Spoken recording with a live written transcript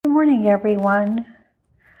morning, everyone.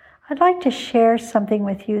 I'd like to share something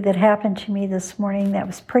with you that happened to me this morning that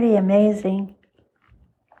was pretty amazing.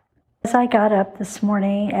 As I got up this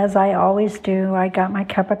morning, as I always do, I got my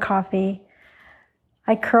cup of coffee.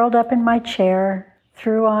 I curled up in my chair,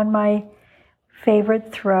 threw on my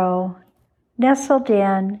favorite throw, nestled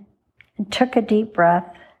in, and took a deep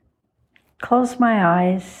breath, closed my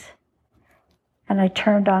eyes, and I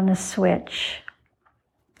turned on the switch.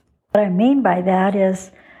 What I mean by that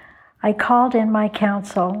is I called in my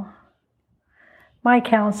council. My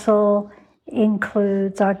council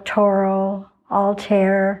includes Arcturo,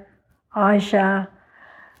 Altair, Aja,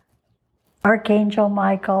 Archangel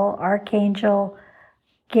Michael, Archangel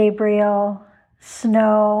Gabriel,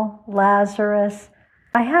 Snow, Lazarus.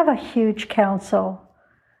 I have a huge council,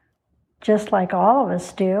 just like all of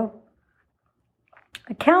us do.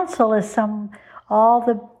 A council is all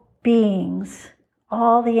the beings,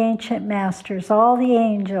 all the ancient masters, all the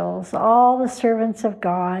angels, all the servants of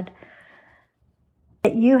God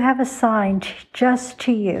that you have assigned just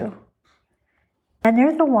to you. And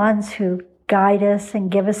they're the ones who guide us and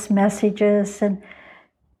give us messages and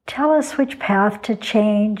tell us which path to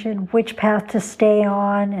change and which path to stay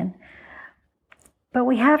on. But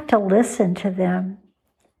we have to listen to them.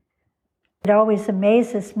 It always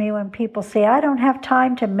amazes me when people say, I don't have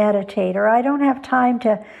time to meditate, or I don't have time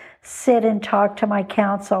to sit and talk to my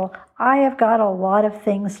council. I have got a lot of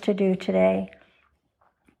things to do today.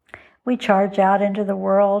 We charge out into the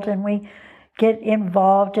world and we get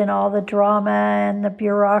involved in all the drama and the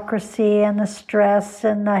bureaucracy and the stress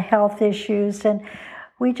and the health issues, and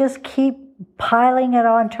we just keep piling it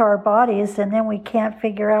onto our bodies, and then we can't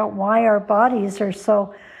figure out why our bodies are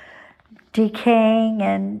so decaying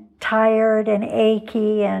and tired and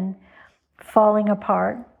achy and falling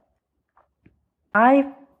apart.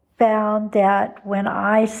 I found that when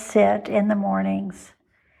I sit in the mornings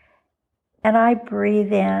and I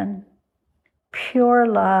breathe in pure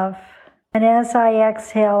love, and as I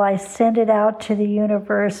exhale, I send it out to the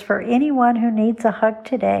universe for anyone who needs a hug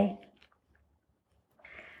today,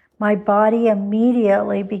 my body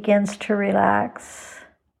immediately begins to relax.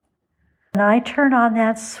 When I turn on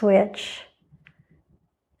that switch,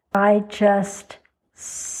 I just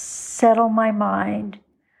settle my mind.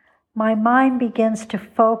 My mind begins to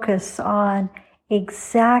focus on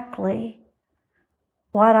exactly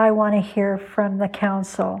what I want to hear from the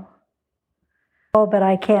council. Oh, but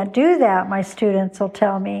I can't do that, my students will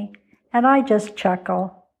tell me, and I just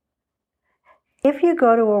chuckle. If you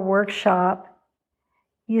go to a workshop,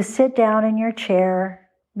 you sit down in your chair,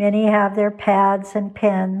 many have their pads and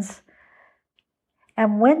pens,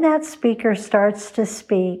 and when that speaker starts to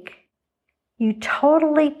speak, you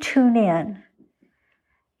totally tune in.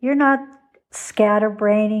 You're not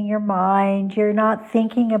scatterbraining your mind. You're not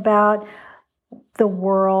thinking about the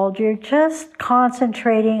world. You're just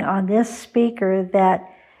concentrating on this speaker that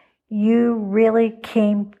you really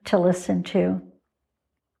came to listen to.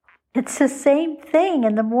 It's the same thing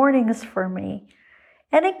in the mornings for me.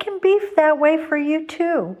 And it can be that way for you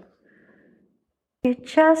too. You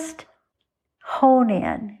just hone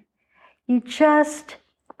in. You just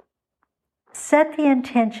set the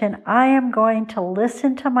intention, I am going to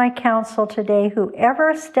listen to my counsel today,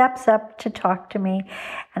 whoever steps up to talk to me,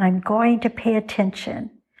 and I'm going to pay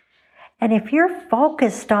attention. And if you're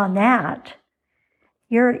focused on that,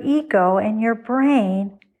 your ego and your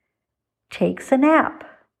brain takes a nap.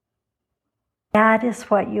 That is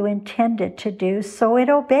what you intended to do, so it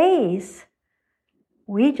obeys.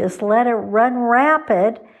 We just let it run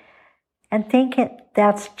rapid and think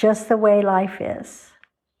that's just the way life is.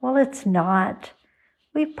 Well, it's not.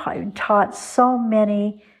 We've been taught so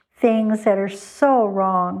many things that are so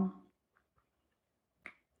wrong.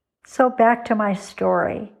 So back to my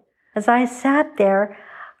story. As I sat there,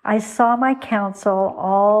 I saw my council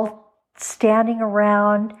all standing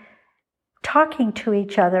around, talking to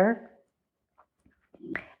each other,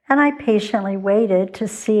 and I patiently waited to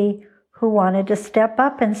see who wanted to step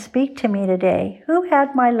up and speak to me today, who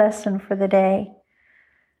had my lesson for the day.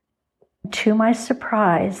 To my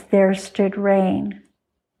surprise, there stood Rain.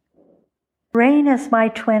 Rain is my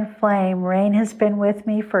twin flame. Rain has been with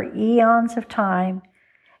me for eons of time,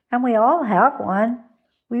 and we all have one.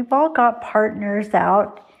 We've all got partners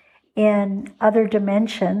out in other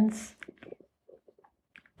dimensions,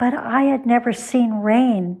 but I had never seen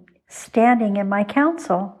Rain standing in my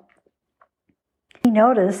council. He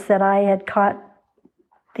noticed that I had caught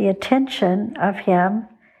the attention of him,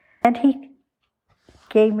 and he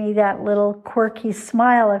gave me that little quirky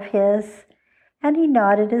smile of his, and he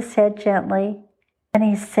nodded his head gently, and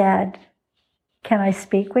he said, "Can I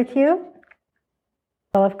speak with you?"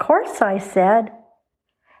 Well, of course, I said.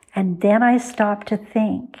 And then I stopped to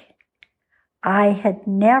think. I had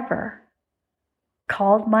never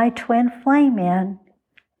called my twin flame in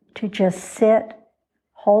to just sit,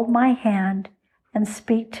 hold my hand, and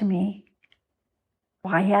speak to me.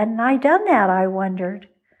 Why hadn't I done that, I wondered.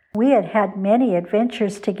 We had had many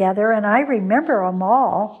adventures together, and I remember them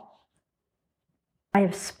all. I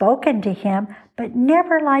have spoken to him, but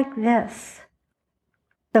never like this.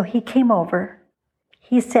 So he came over.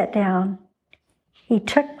 He sat down. He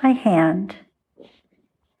took my hand,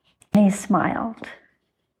 and he smiled.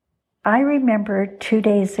 I remembered 2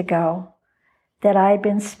 days ago that I had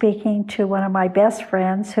been speaking to one of my best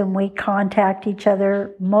friends, whom we contact each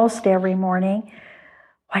other most every morning.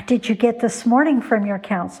 What did you get this morning from your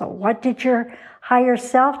counsel? What did your higher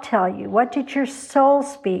self tell you? What did your soul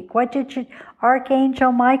speak? What did your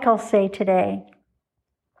Archangel Michael say today?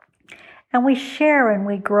 And we share and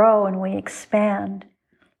we grow and we expand.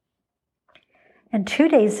 And 2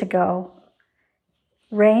 days ago,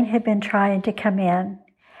 Rain had been trying to come in,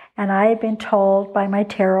 and I had been told by my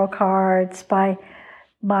tarot cards, by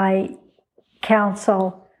my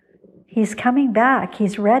counsel, he's coming back,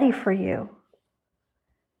 he's ready for you.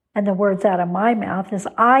 And the words out of my mouth is,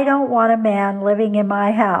 I don't want a man living in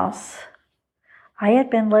my house. I had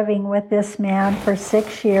been living with this man for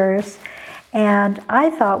 6 years, and I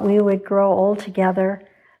thought we would grow old together,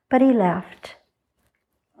 but he left.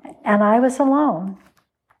 And I was alone.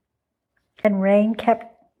 And Rain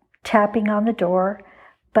kept tapping on the door,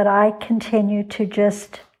 but I continued to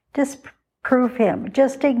just disprove him,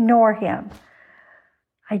 just ignore him.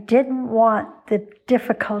 I didn't want the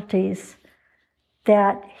difficulties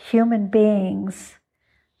that human beings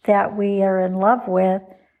that we are in love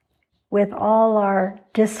with all our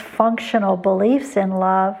dysfunctional beliefs in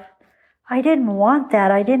love. I didn't want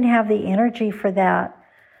that. I didn't have the energy for that.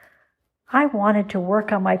 I wanted to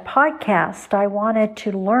work on my podcast. I wanted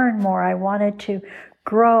to learn more. I wanted to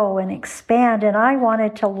grow and expand, and I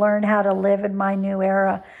wanted to learn how to live in my new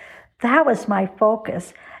era. That was my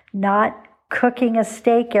focus, not cooking a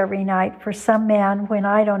steak every night for some man when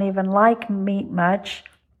I don't even like meat much,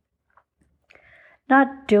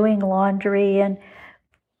 not doing laundry and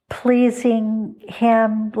pleasing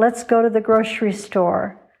him. Let's go to the grocery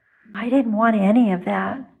store. I didn't want any of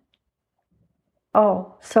that.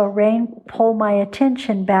 Oh, so Rain pulled my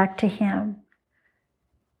attention back to him.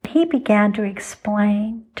 He began to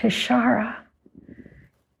explain to Shara,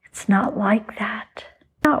 it's not like that.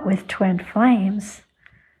 Not with twin flames.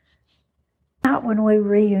 Not when we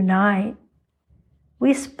reunite.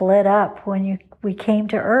 We split up when we came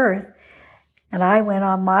to Earth, and I went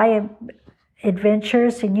on my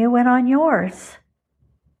adventures and you went on yours.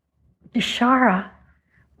 Shara,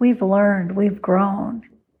 we've learned, we've grown,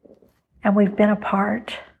 and we've been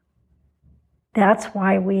apart. That's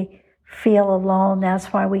why we feel alone. That's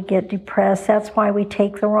why we get depressed. That's why we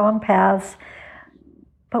take the wrong paths.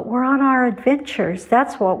 But we're on our adventures.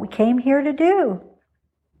 That's what we came here to do.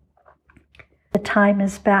 The time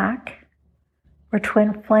is back where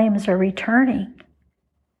twin flames are returning.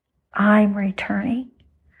 I'm returning.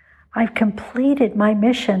 I've completed my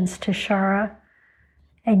missions to Shara,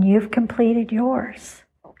 and you've completed yours.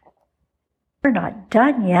 We're not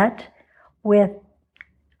done yet with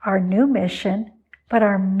our new mission, but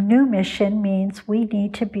our new mission means we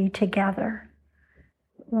need to be together.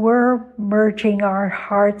 We're merging our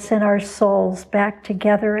hearts and our souls back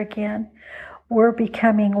together again. We're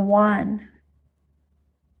becoming one.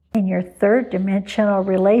 In your third dimensional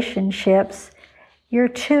relationships, you're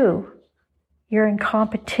two. You're in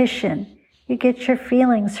competition. You get your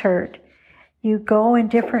feelings hurt. You go in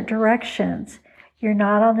different directions. You're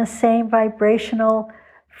not on the same vibrational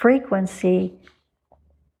frequency.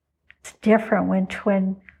 It's different when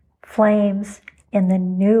twin flames in the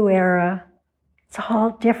new era. It's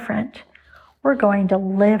all different. We're going to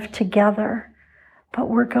live together, but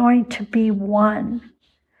we're going to be one.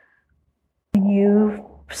 When you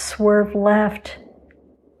swerve left,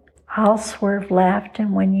 I'll swerve left,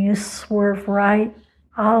 and when you swerve right,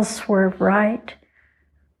 I'll swerve right.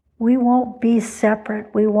 We won't be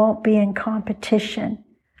separate. We won't be in competition.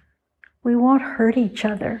 We won't hurt each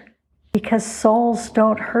other because souls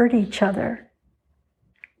don't hurt each other.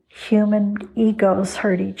 Human egos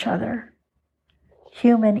hurt each other.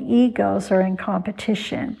 Human egos are in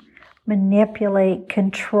competition, manipulate,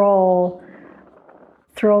 control,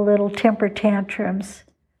 throw little temper tantrums.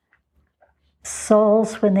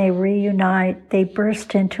 Souls, when they reunite, they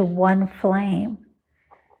burst into one flame.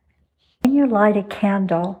 When you light a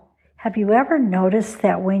candle, have you ever noticed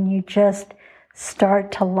that when you just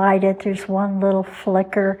start to light it, there's one little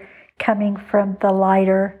flicker coming from the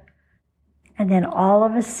lighter, and then all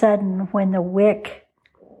of a sudden, when the wick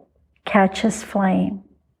catches flame.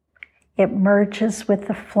 It merges with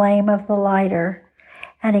the flame of the lighter,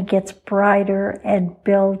 and it gets brighter and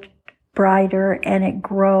builds brighter, and it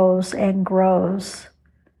grows and grows.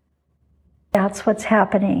 That's what's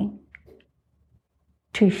happening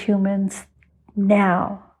to humans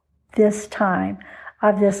now, this time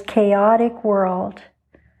of this chaotic world.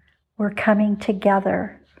 We're coming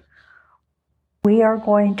together. We are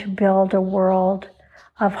going to build a world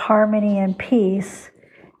of harmony and peace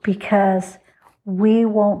because we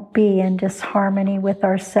won't be in disharmony with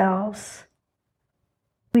ourselves.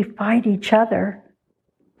 We fight each other,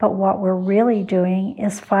 but what we're really doing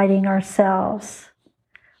is fighting ourselves.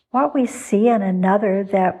 What we see in another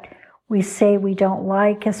that we say we don't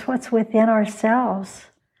like is what's within ourselves.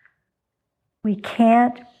 We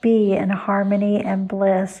can't be in harmony and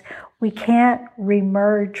bliss. We can't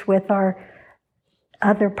remerge with our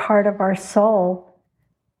other part of our soul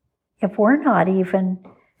if we're not even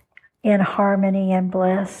in harmony and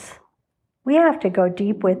bliss. We have to go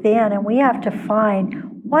deep within, and we have to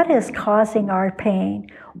find what is causing our pain,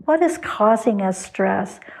 what is causing us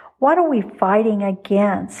stress, what are we fighting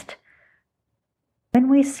against. When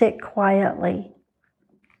we sit quietly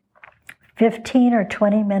 15 or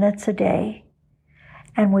 20 minutes a day,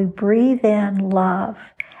 and we breathe in love,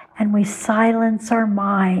 and we silence our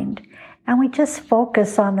mind, and we just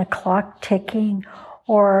focus on the clock ticking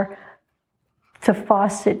or the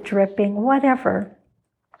faucet dripping, whatever.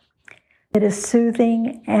 It is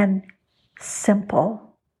soothing and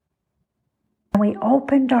simple. And we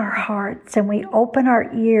opened our hearts, and we open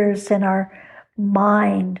our ears and our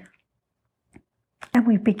mind, and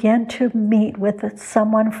we begin to meet with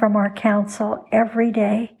someone from our council every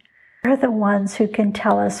day. They're the ones who can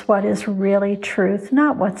tell us what is really truth,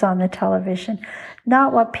 not what's on the television,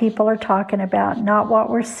 not what people are talking about, not what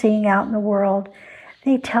we're seeing out in the world.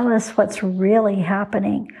 They tell us what's really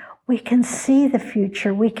happening. We can see the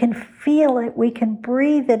future. We can feel it. We can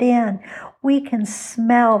breathe it in. We can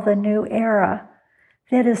smell the new era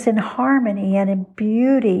that is in harmony and in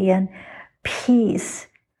beauty and peace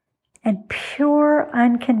and pure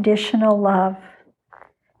unconditional love.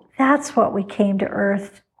 That's what we came to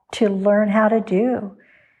Earth to learn how to do.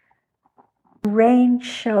 Rain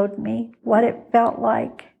showed me what it felt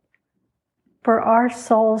like for our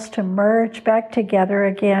souls to merge back together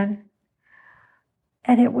again.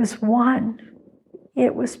 And it was one.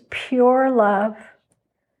 It was pure love.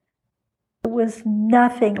 It was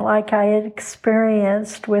nothing like I had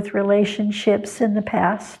experienced with relationships in the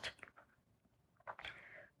past.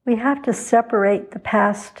 We have to separate the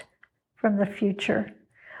past from the future.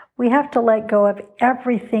 We have to let go of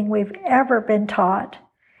everything we've ever been taught.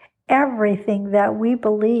 Everything that we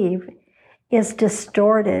believe is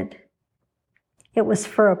distorted. It was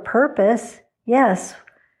for a purpose. Yes,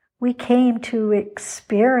 we came to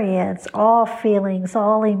experience all feelings,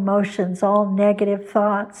 all emotions, all negative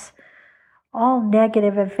thoughts, all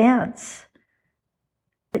negative events.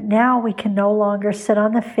 But now we can no longer sit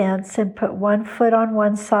on the fence and put one foot on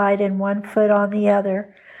one side and one foot on the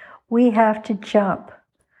other. We have to jump.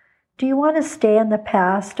 Do you want to stay in the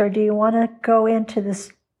past, or do you want to go into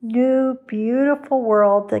this new, beautiful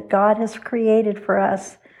world that God has created for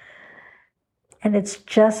us? And it's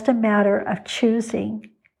just a matter of choosing.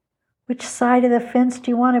 Which side of the fence do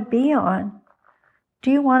you want to be on? Do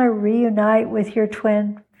you want to reunite with your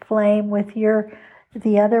twin flame, with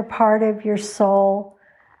the other part of your soul?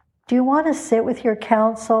 Do you want to sit with your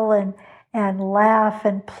council and laugh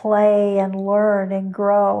and play and learn and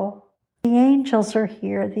grow? The angels are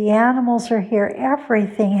here. The animals are here.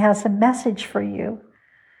 Everything has a message for you.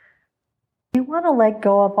 You want to let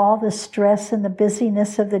go of all the stress and the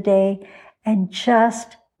busyness of the day and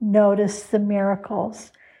just notice the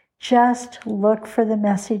miracles. Just look for the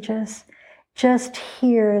messages. Just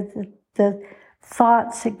hear the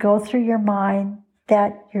thoughts that go through your mind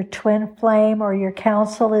that your twin flame or your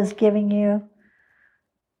council is giving you.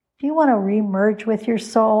 Do you want to remerge with your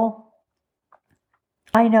soul?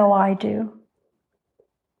 I know I do.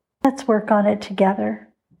 Let's work on it together.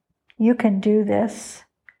 You can do this.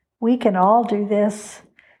 We can all do this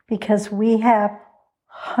because we have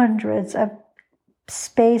hundreds of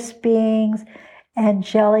space beings,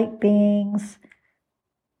 angelic beings,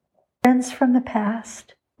 friends from the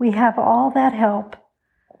past. We have all that help.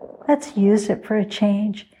 Let's use it for a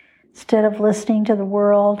change. Instead of listening to the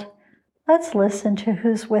world, let's listen to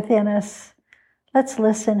who's within us. Let's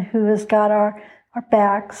listen who has got our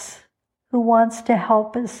backs, who wants to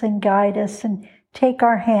help us and guide us and take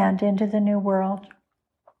our hand into the new world.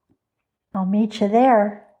 I'll meet you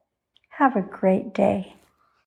there. Have a great day.